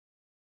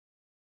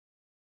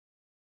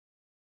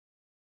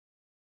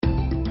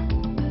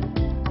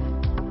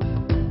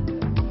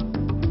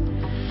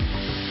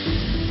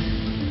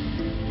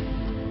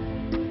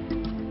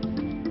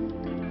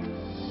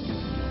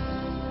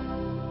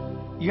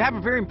You have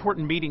a very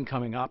important meeting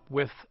coming up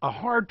with a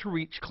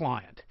hard-to-reach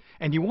client,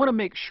 and you want to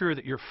make sure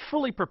that you're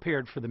fully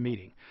prepared for the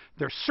meeting.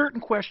 There are certain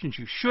questions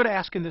you should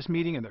ask in this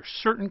meeting, and there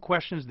are certain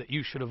questions that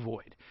you should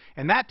avoid.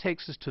 And that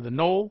takes us to the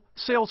Knoll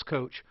Sales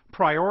Coach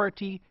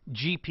Priority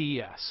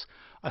GPS,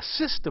 a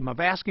system of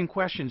asking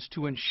questions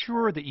to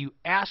ensure that you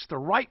ask the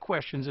right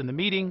questions in the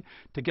meeting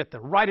to get the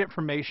right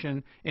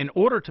information in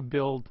order to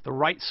build the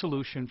right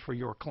solution for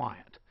your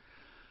client.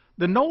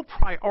 The Knoll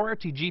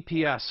Priority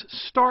GPS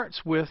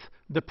starts with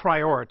the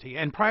priority,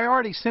 and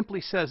priority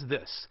simply says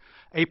this: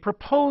 a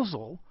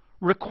proposal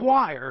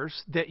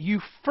requires that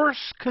you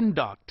first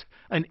conduct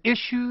an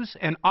issues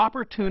and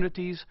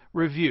opportunities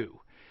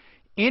review.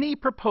 Any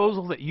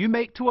proposal that you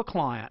make to a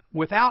client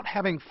without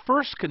having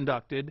first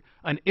conducted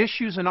an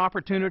issues and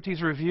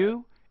opportunities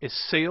review is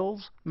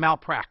sales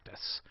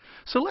malpractice.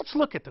 So let's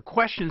look at the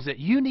questions that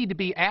you need to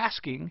be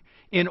asking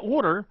in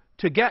order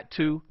to get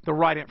to the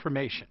right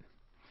information.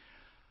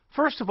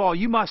 First of all,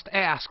 you must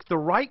ask the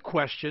right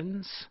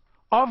questions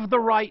of the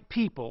right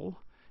people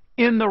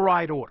in the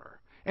right order.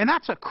 And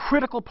that's a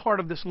critical part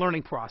of this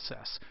learning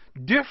process.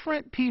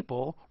 Different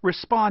people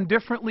respond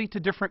differently to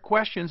different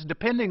questions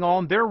depending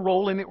on their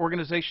role in the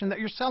organization that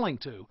you're selling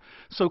to.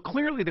 So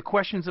clearly the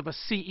questions of a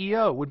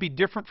CEO would be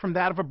different from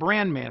that of a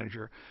brand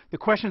manager. The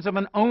questions of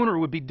an owner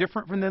would be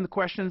different from the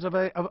questions of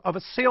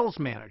a sales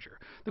manager.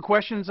 The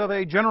questions of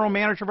a general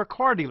manager of a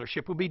car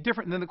dealership would be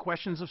different than the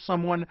questions of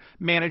someone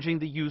managing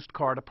the used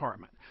car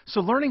department.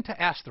 So learning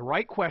to ask the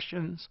right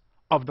questions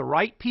of the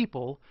right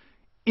people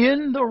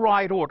in the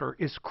right order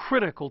is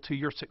critical to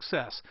your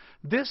success.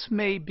 This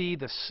may be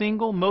the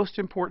single most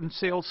important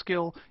sales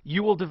skill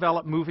you will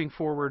develop moving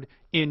forward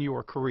in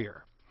your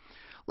career.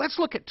 Let's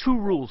look at two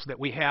rules that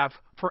we have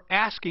for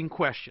asking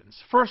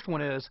questions. First one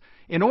is,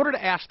 in order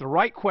to ask the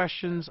right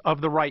questions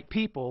of the right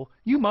people,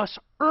 you must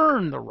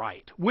earn the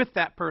right with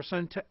that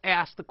person to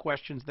ask the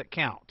questions that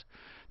count.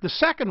 The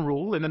second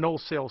rule in the Knoll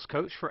Sales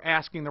Coach for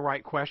asking the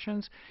right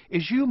questions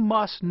is you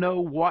must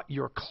know what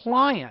your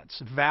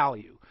clients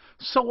value.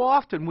 So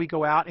often we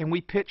go out and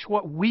we pitch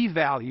what we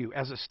value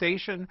as a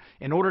station.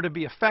 In order to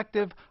be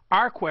effective,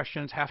 our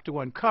questions have to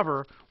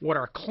uncover what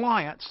our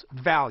clients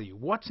value,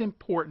 what's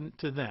important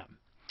to them.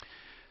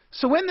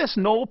 So in this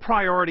Knoll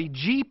Priority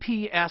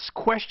GPS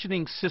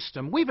questioning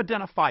system, we've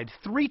identified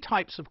three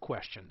types of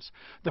questions.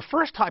 The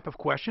first type of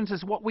questions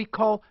is what we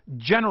call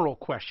general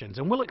questions,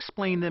 and we'll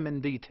explain them in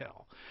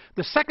detail.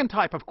 The second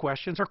type of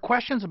questions are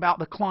questions about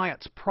the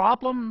client's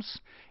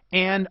problems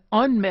and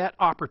unmet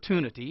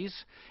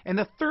opportunities. And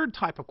the third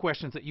type of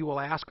questions that you will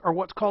ask are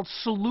what's called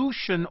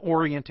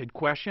solution-oriented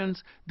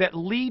questions that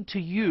lead to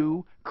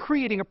you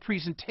creating a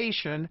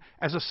presentation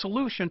as a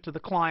solution to the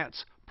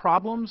client's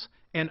problems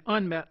and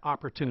unmet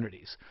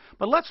opportunities.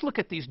 But let's look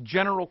at these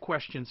general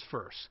questions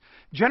first.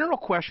 General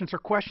questions are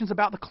questions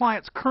about the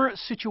client's current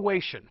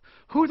situation,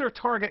 who their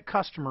target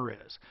customer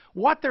is,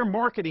 what their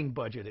marketing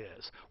budget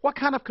is, what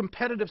kind of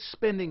competitive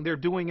spending they're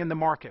doing in the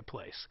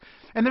marketplace.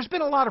 And there's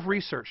been a lot of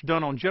research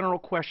done on general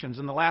questions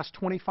in the last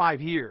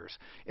 25 years.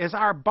 As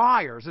our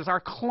buyers, as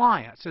our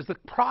clients, as the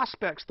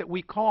prospects that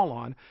we call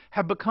on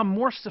have become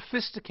more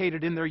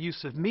sophisticated in their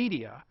use of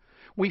media,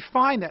 we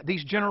find that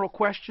these general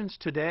questions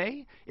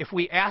today, if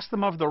we ask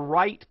them of the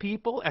right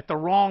people at the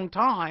wrong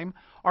time,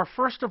 are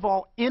first of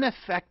all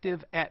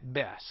ineffective at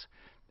best.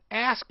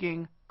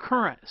 Asking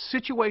current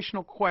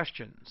situational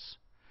questions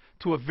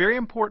to a very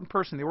important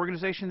person, the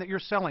organization that you're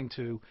selling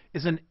to,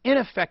 is an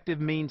ineffective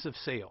means of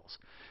sales.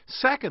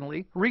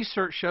 Secondly,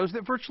 research shows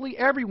that virtually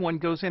everyone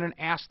goes in and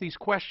asks these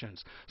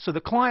questions. So the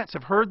clients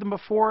have heard them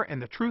before,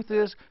 and the truth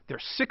is they're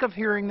sick of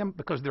hearing them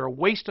because they're a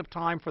waste of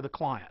time for the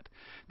client.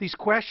 These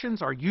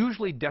questions are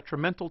usually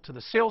detrimental to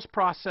the sales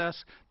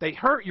process. They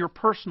hurt your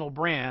personal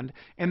brand,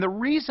 and the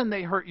reason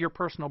they hurt your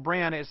personal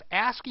brand is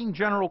asking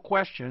general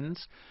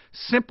questions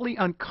simply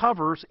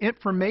uncovers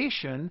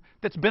information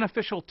that's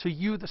beneficial to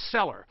you, the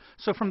seller.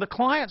 So from the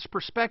client's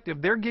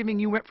perspective, they're giving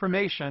you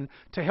information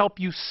to help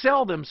you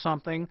sell them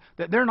something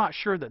that they're not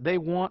sure that they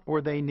want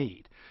or they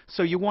need.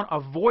 So you want to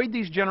avoid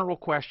these general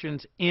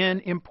questions in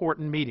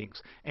important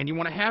meetings, and you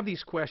want to have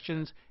these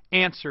questions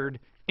answered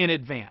in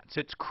advance.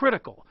 It's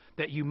critical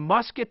that you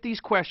must get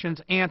these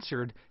questions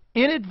answered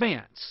in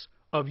advance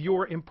of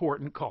your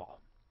important call.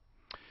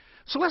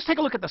 So let's take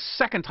a look at the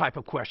second type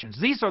of questions.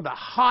 These are the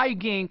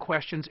high-gain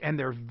questions, and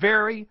they're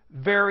very,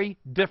 very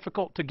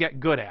difficult to get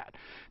good at.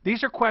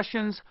 These are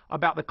questions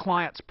about the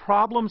client's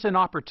problems and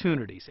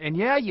opportunities. And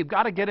yeah, you've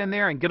got to get in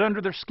there and get under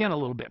their skin a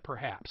little bit,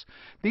 perhaps.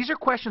 These are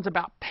questions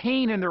about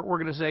pain in their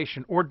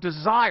organization or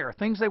desire,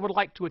 things they would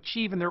like to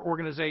achieve in their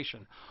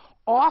organization.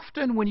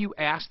 Often when you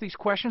ask these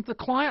questions, the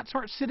clients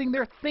aren't sitting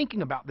there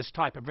thinking about this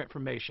type of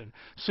information.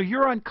 So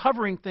you're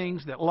uncovering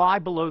things that lie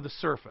below the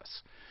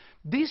surface.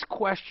 These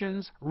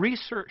questions,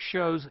 research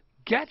shows,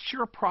 get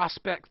your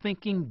prospect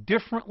thinking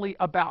differently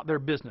about their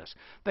business.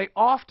 They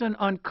often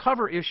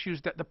uncover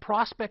issues that the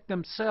prospect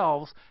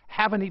themselves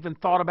haven't even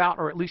thought about,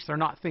 or at least they're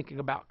not thinking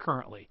about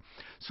currently.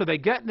 So they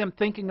get them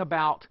thinking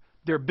about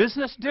their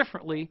business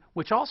differently,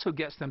 which also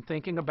gets them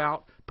thinking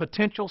about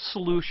potential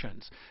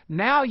solutions.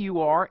 Now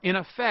you are, in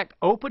effect,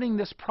 opening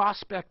this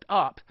prospect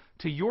up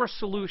to your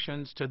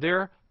solutions, to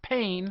their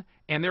pain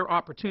and their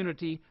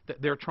opportunity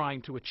that they're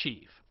trying to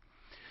achieve.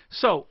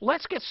 So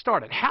let's get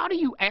started. How do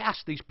you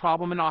ask these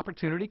problem and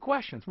opportunity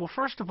questions? Well,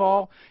 first of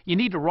all, you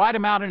need to write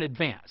them out in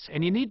advance,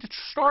 and you need to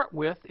start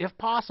with, if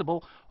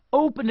possible,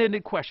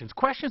 open-ended questions,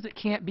 questions that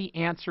can't be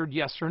answered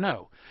yes or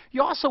no.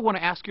 You also want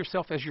to ask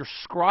yourself as you're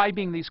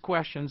scribing these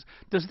questions,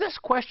 does this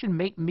question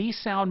make me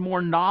sound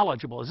more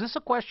knowledgeable? Is this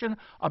a question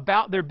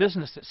about their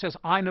business that says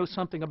I know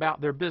something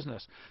about their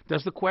business?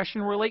 Does the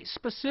question relate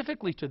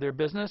specifically to their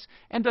business?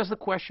 And does the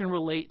question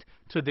relate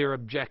to their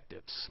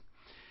objectives?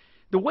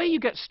 The way you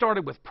get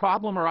started with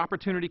problem or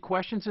opportunity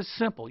questions is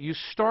simple. You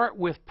start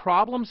with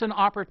problems and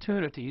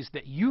opportunities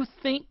that you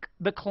think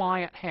the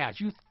client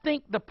has, you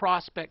think the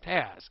prospect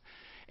has.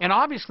 And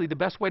obviously, the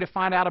best way to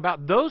find out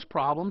about those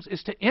problems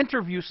is to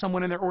interview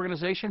someone in their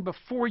organization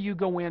before you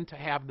go in to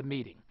have the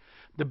meeting.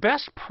 The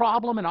best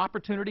problem and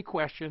opportunity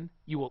question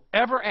you will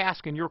ever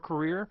ask in your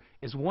career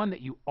is one that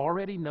you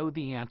already know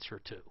the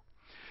answer to.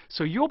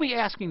 So you'll be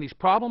asking these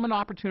problem and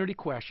opportunity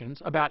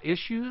questions about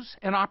issues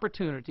and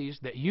opportunities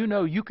that you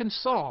know you can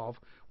solve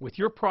with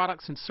your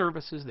products and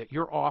services that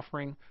you're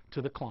offering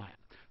to the client.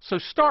 So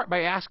start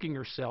by asking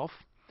yourself,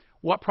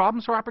 what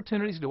problems or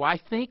opportunities do I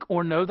think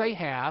or know they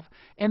have?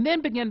 And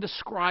then begin to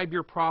describe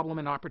your problem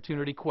and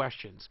opportunity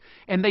questions.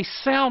 And they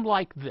sound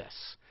like this.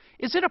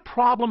 Is it a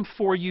problem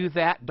for you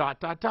that ...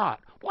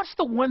 What's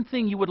the one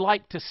thing you would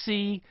like to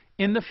see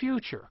in the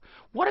future?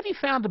 What have you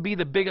found to be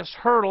the biggest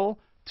hurdle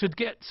to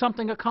get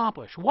something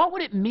accomplished? What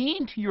would it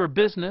mean to your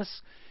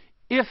business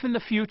if in the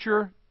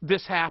future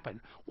this happened?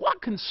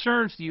 What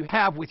concerns do you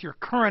have with your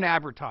current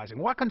advertising?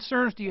 What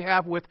concerns do you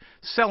have with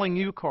selling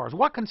new cars?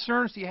 What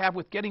concerns do you have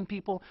with getting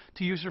people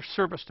to use your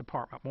service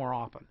department more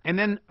often? And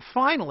then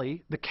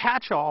finally, the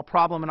catch-all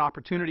problem and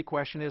opportunity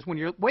question is when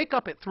you wake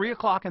up at 3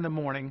 o'clock in the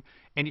morning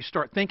and you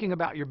start thinking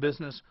about your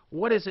business,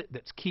 what is it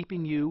that's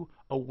keeping you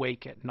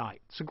awake at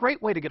night? It's a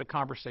great way to get a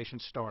conversation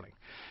starting.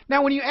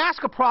 Now, when you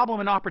ask a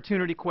problem and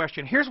opportunity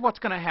question, here's what's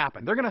going to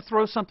happen. They're going to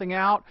throw something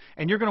out,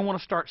 and you're going to want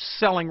to start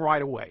selling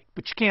right away.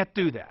 But you can't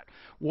do that.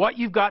 What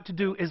you've got to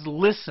do is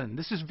listen.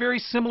 This is very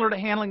similar to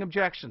handling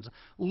objections.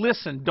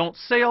 Listen. Don't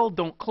sell,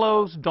 don't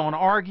close, don't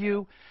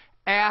argue.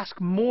 Ask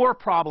more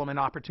problem and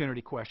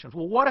opportunity questions.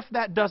 Well, what if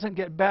that doesn't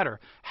get better?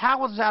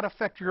 How does that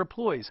affect your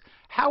employees?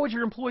 How would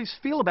your employees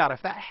feel about it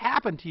if that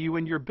happened to you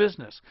in your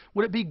business?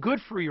 Would it be good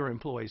for your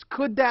employees?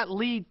 Could that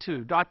lead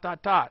to ...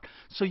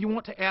 So you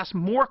want to ask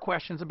more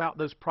questions about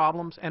those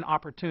problems and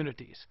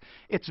opportunities.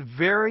 It's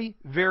very,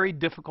 very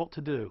difficult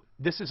to do.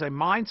 This is a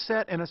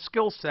mindset and a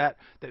skill set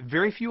that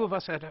very few of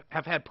us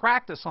have had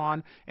practice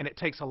on, and it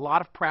takes a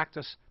lot of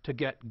practice to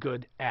get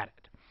good at it.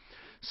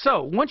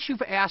 So once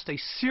you've asked a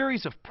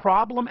series of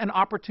problem and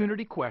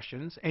opportunity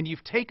questions and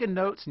you've taken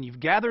notes and you've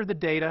gathered the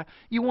data,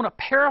 you want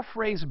to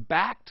paraphrase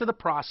back to the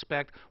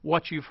prospect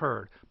what you've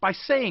heard by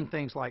saying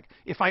things like,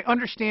 if I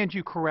understand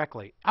you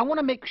correctly, I want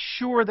to make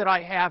sure that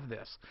I have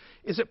this.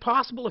 Is it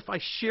possible if I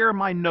share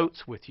my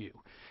notes with you?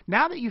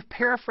 Now that you've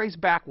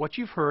paraphrased back what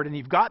you've heard and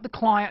you've got the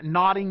client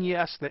nodding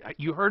yes, that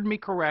you heard me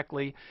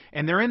correctly,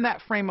 and they're in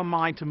that frame of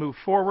mind to move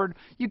forward,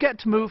 you get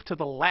to move to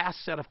the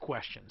last set of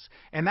questions.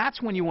 And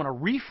that's when you want to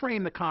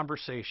reframe the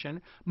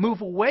conversation,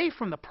 move away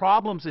from the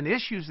problems and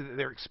issues that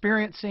they're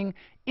experiencing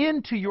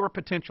into your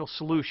potential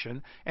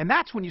solution, and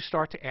that's when you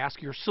start to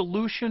ask your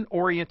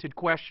solution-oriented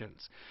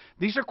questions.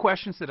 These are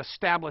questions that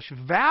establish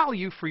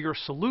value for your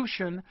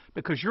solution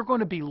because you're going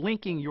to be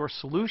linking your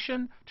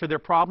solution to their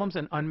problems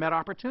and unmet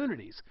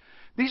opportunities.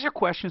 These are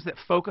questions that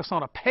focus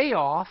on a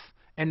payoff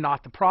and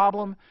not the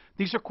problem.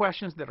 These are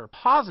questions that are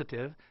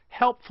positive,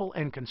 helpful,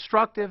 and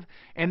constructive,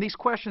 and these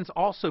questions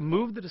also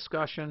move the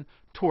discussion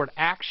toward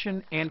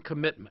action and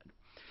commitment.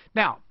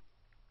 Now,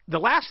 the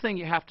last thing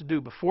you have to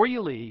do before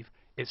you leave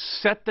is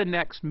set the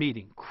next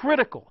meeting.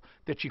 Critical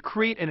that you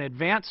create an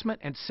advancement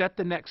and set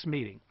the next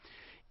meeting.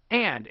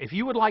 And if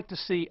you would like to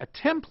see a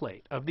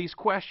template of these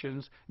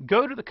questions,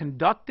 go to the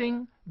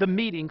Conducting the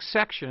Meeting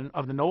section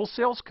of the Knowles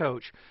Sales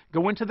Coach,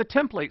 go into the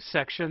Templates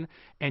section,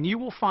 and you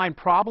will find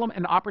problem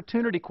and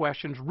opportunity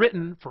questions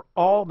written for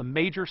all the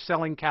major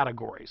selling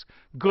categories.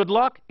 Good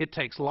luck. It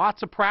takes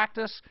lots of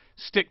practice.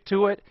 Stick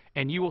to it,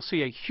 and you will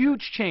see a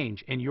huge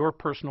change in your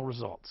personal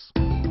results.